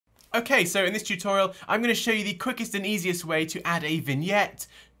Okay, so in this tutorial, I'm going to show you the quickest and easiest way to add a vignette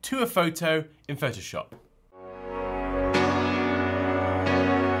to a photo in Photoshop.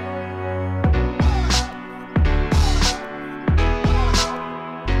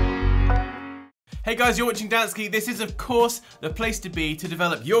 Hey guys, you're watching Dansky. This is of course the place to be to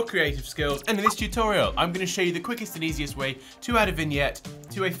develop your creative skills, and in this tutorial I'm going to show you the quickest and easiest way to add a vignette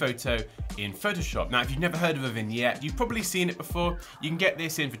to a photo in Photoshop. Now if you've never heard of a vignette, you've probably seen it before. You can get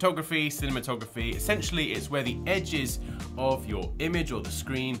this in photography, cinematography. Essentially it's where the edges of your image or the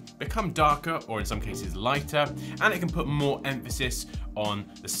screen become darker, or in some cases lighter, and it can put more emphasis on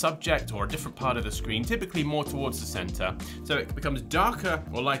the subject or a different part of the screen, typically more towards the center. So it becomes darker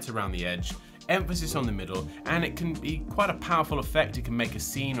or lighter around the edge, emphasis on the middle, and it can be quite a powerful effect. It can make a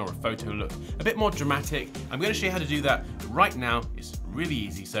scene or a photo look a bit more dramatic. I'm going to show you how to do that right now. It's really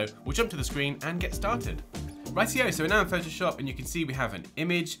easy, so we'll jump to the screen and get started. Rightio, so we're now in Photoshop and you can see we have an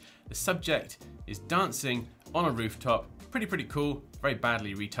image. The subject is dancing on a rooftop. Pretty cool, very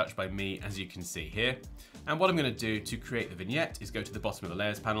badly retouched by me, as you can see here. And what I'm going to do to create the vignette is go to the bottom of the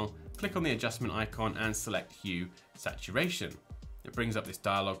layers panel, click on the adjustment icon and select hue saturation. It brings up this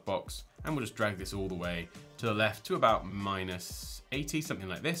dialog box, and we'll just drag this all the way to the left to about -80, something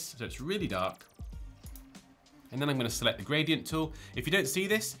like this, so it's really dark. And then I'm going to select the gradient tool. If you don't see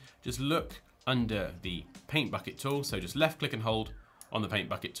this, just look under the paint bucket tool, so just left click and hold on the paint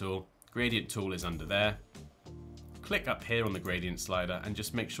bucket tool. Gradient tool is under there. Click up here on the gradient slider and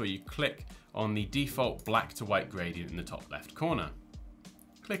just make sure you click on the default black to white gradient in the top left corner.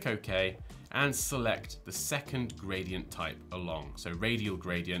 Click OK and select the second gradient type along, so radial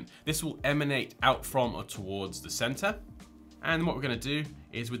gradient. This will emanate out from or towards the center. And what we're going to do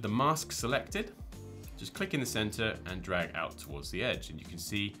is, with the mask selected, just click in the center and drag out towards the edge, and you can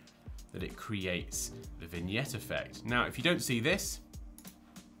see that it creates the vignette effect. Now if you don't see this,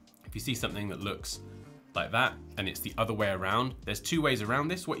 if you see something that looks like that and it's the other way around, there's two ways around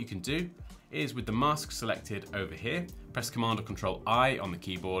this. What you can do is, with the mask selected over here, press Command or Control I on the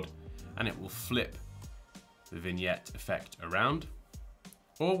keyboard and it will flip the vignette effect around.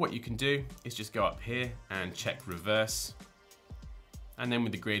 Or what you can do is just go up here and check reverse, and then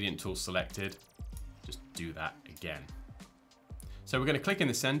with the gradient tool selected, just do that again. So we're going to click in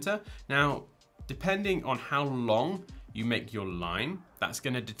the center. Now depending on how long you make your line, that's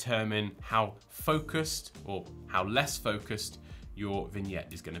going to determine how focused or how less focused your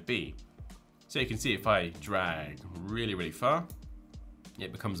vignette is going to be. So you can see if I drag really far,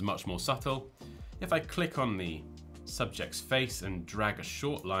 it becomes much more subtle. If I click on the subject's face and drag a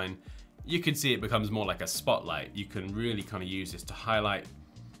short line, you can see it becomes more like a spotlight. You can really kind of use this to highlight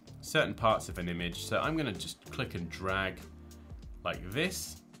certain parts of an image. So I'm going to just click and drag like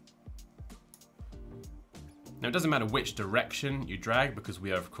this. Now it doesn't matter which direction you drag, because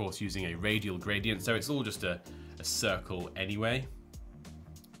we are of course using a radial gradient, so it's all just a circle anyway.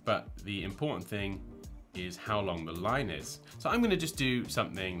 But the important thing is how long the line is. So I'm going to just do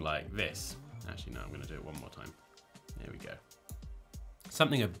something like this. Actually, no, I'm going to do it one more time. There we go.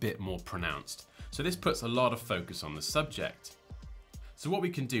 Something a bit more pronounced. So this puts a lot of focus on the subject. So what we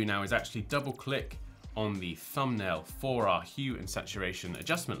can do now is actually double click on the thumbnail for our hue and saturation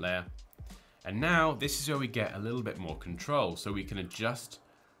adjustment layer. And now this is where we get a little bit more control. So we can adjust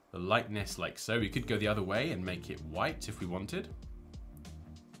the lightness like so. We could go the other way and make it white if we wanted.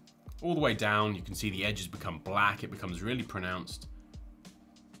 All the way down, you can see the edges become black. It becomes really pronounced.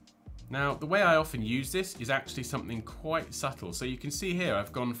 Now, the way I often use this is actually something quite subtle. So you can see here,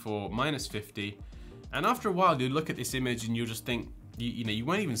 I've gone for -50. And after a while, you look at this image and you'll just think, you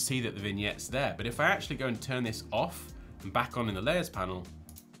won't even see that the vignette's there. But if I actually go and turn this off and back on in the layers panel,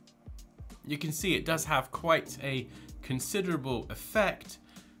 you can see it does have quite a considerable effect,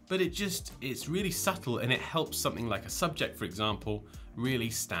 but it's really subtle, and it helps something like a subject, for example, really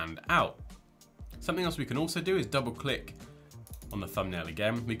stand out. Something else we can also do is double click on the thumbnail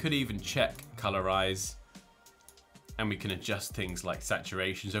again. We could even check colorize, and we can adjust things like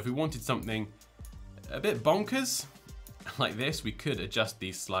saturation. So if we wanted something a bit bonkers like this, we could adjust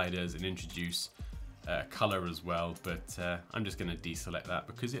these sliders and introduce color as well, but I'm just going to deselect that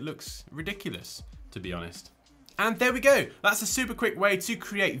because it looks ridiculous, to be honest. And there we go. That's a super quick way to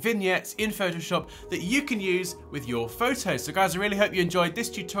create vignettes in Photoshop that you can use with your photos. So guys, I really hope you enjoyed this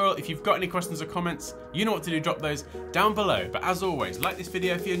tutorial. If you've got any questions or comments, you know what to do, drop those down below. But as always, like this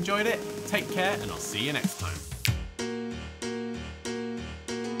video if you enjoyed it, take care, and I'll see you next time.